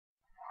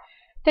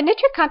The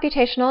NITRC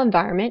computational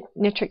environment,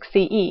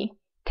 NITRC-CE,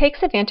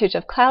 takes advantage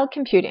of cloud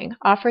computing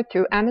offered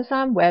through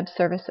Amazon Web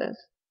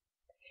Services.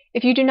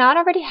 If you do not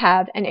already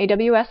have an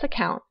AWS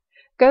account,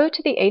 go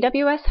to the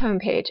AWS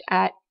homepage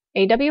at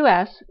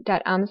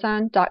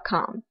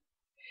aws.amazon.com.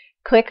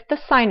 Click the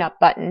Sign Up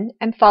button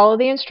and follow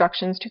the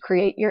instructions to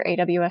create your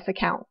AWS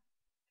account.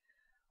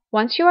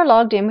 Once you are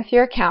logged in with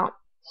your account,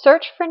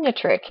 search for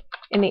NITRC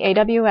in the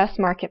AWS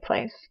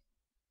Marketplace.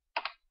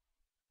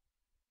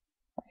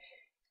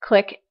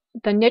 Click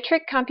the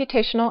NITRC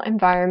Computational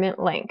Environment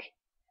link.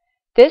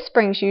 This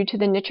brings you to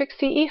the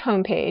NITRC-CE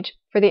homepage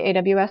for the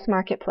AWS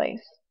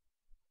Marketplace.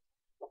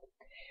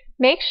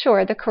 Make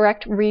sure the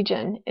correct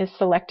region is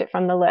selected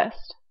from the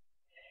list.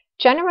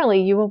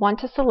 Generally, you will want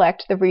to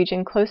select the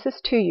region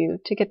closest to you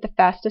to get the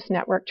fastest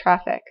network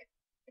traffic.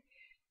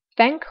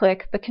 Then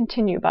click the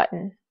Continue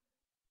button.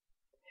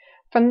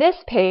 From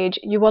this page,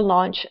 you will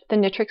launch the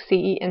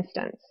NITRC-CE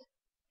instance.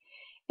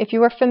 If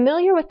you are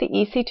familiar with the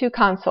EC2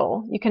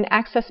 console, you can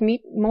access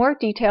more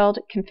detailed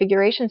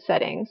configuration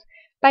settings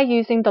by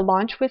using the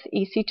Launch with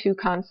EC2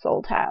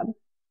 Console tab.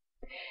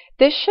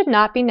 This should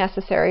not be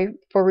necessary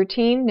for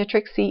routine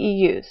NITRC-CE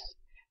use,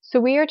 so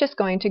we are just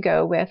going to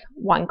go with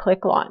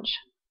one-click launch.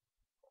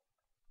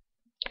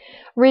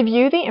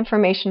 Review the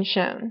information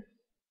shown.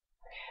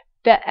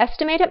 The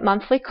estimated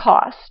monthly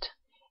cost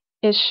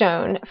is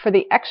shown for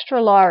the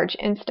extra large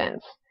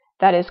instance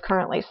that is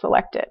currently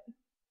selected.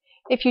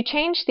 If you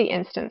change the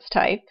instance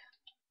type,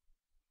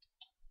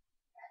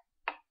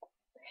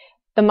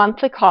 the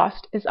monthly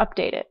cost is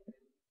updated.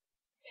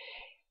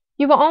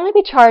 You will only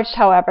be charged,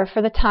 however,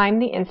 for the time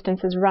the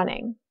instance is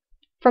running.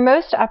 For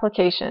most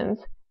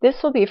applications,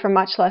 this will be for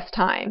much less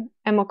time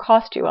and will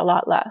cost you a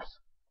lot less.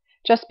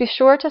 Just be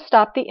sure to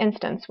stop the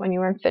instance when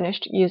you are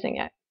finished using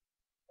it.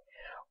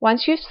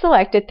 Once you've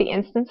selected the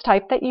instance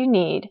type that you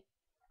need,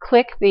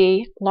 click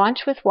the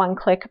Launch with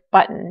One-Click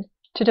button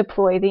to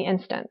deploy the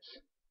instance.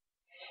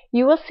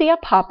 You will see a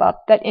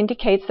pop-up that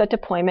indicates that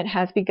deployment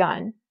has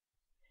begun.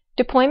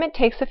 Deployment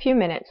takes a few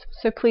minutes,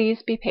 so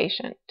please be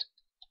patient.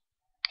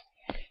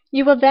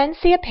 You will then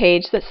see a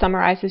page that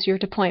summarizes your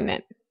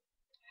deployment.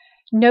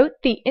 Note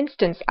the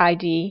instance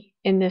ID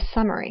in this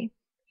summary.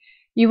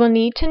 You will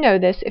need to know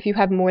this if you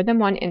have more than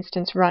one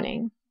instance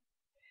running.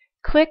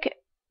 Click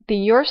the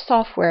Your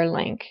Software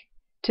link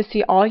to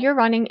see all your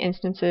running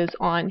instances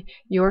on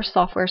Your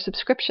Software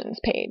Subscriptions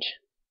page.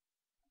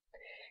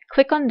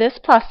 Click on this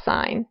plus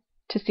sign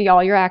to see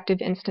all your active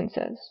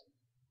instances.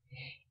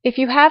 If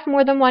you have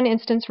more than one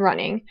instance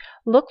running,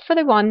 look for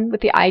the one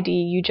with the ID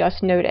you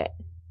just noted.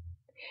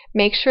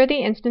 Make sure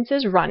the instance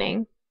is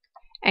running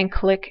and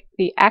click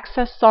the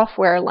Access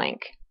Software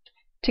link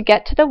to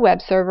get to the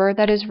web server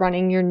that is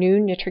running your new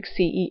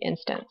NITRC-CE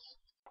instance.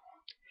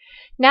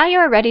 Now you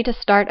are ready to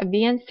start a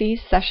VNC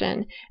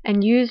session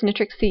and use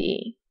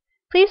NITRC-CE.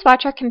 Please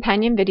watch our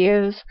companion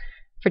videos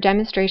for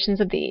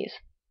demonstrations of these.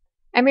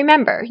 And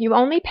remember, you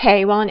only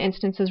pay while an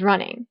instance is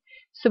running.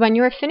 So when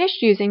you are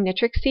finished using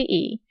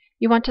NITRC-CE,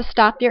 you want to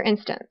stop your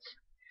instance.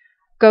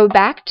 Go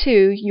back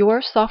to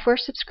Your Software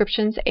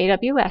Subscriptions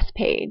AWS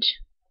page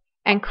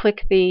and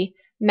click the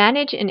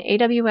Manage in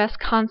AWS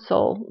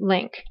Console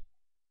link.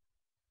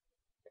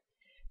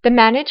 The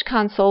Manage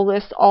console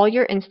lists all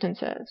your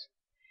instances,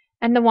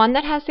 and the one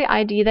that has the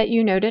ID that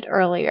you noted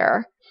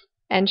earlier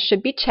and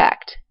should be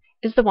checked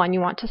is the one you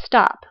want to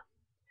stop.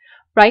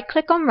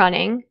 Right-click on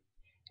Running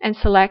and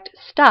select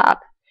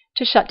Stop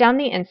to shut down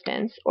the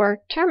instance, or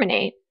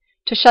Terminate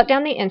to shut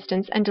down the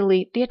instance and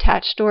delete the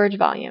attached storage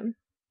volume.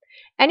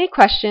 Any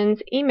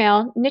questions,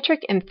 email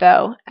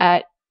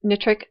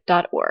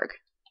nitricinfo@nitric.org.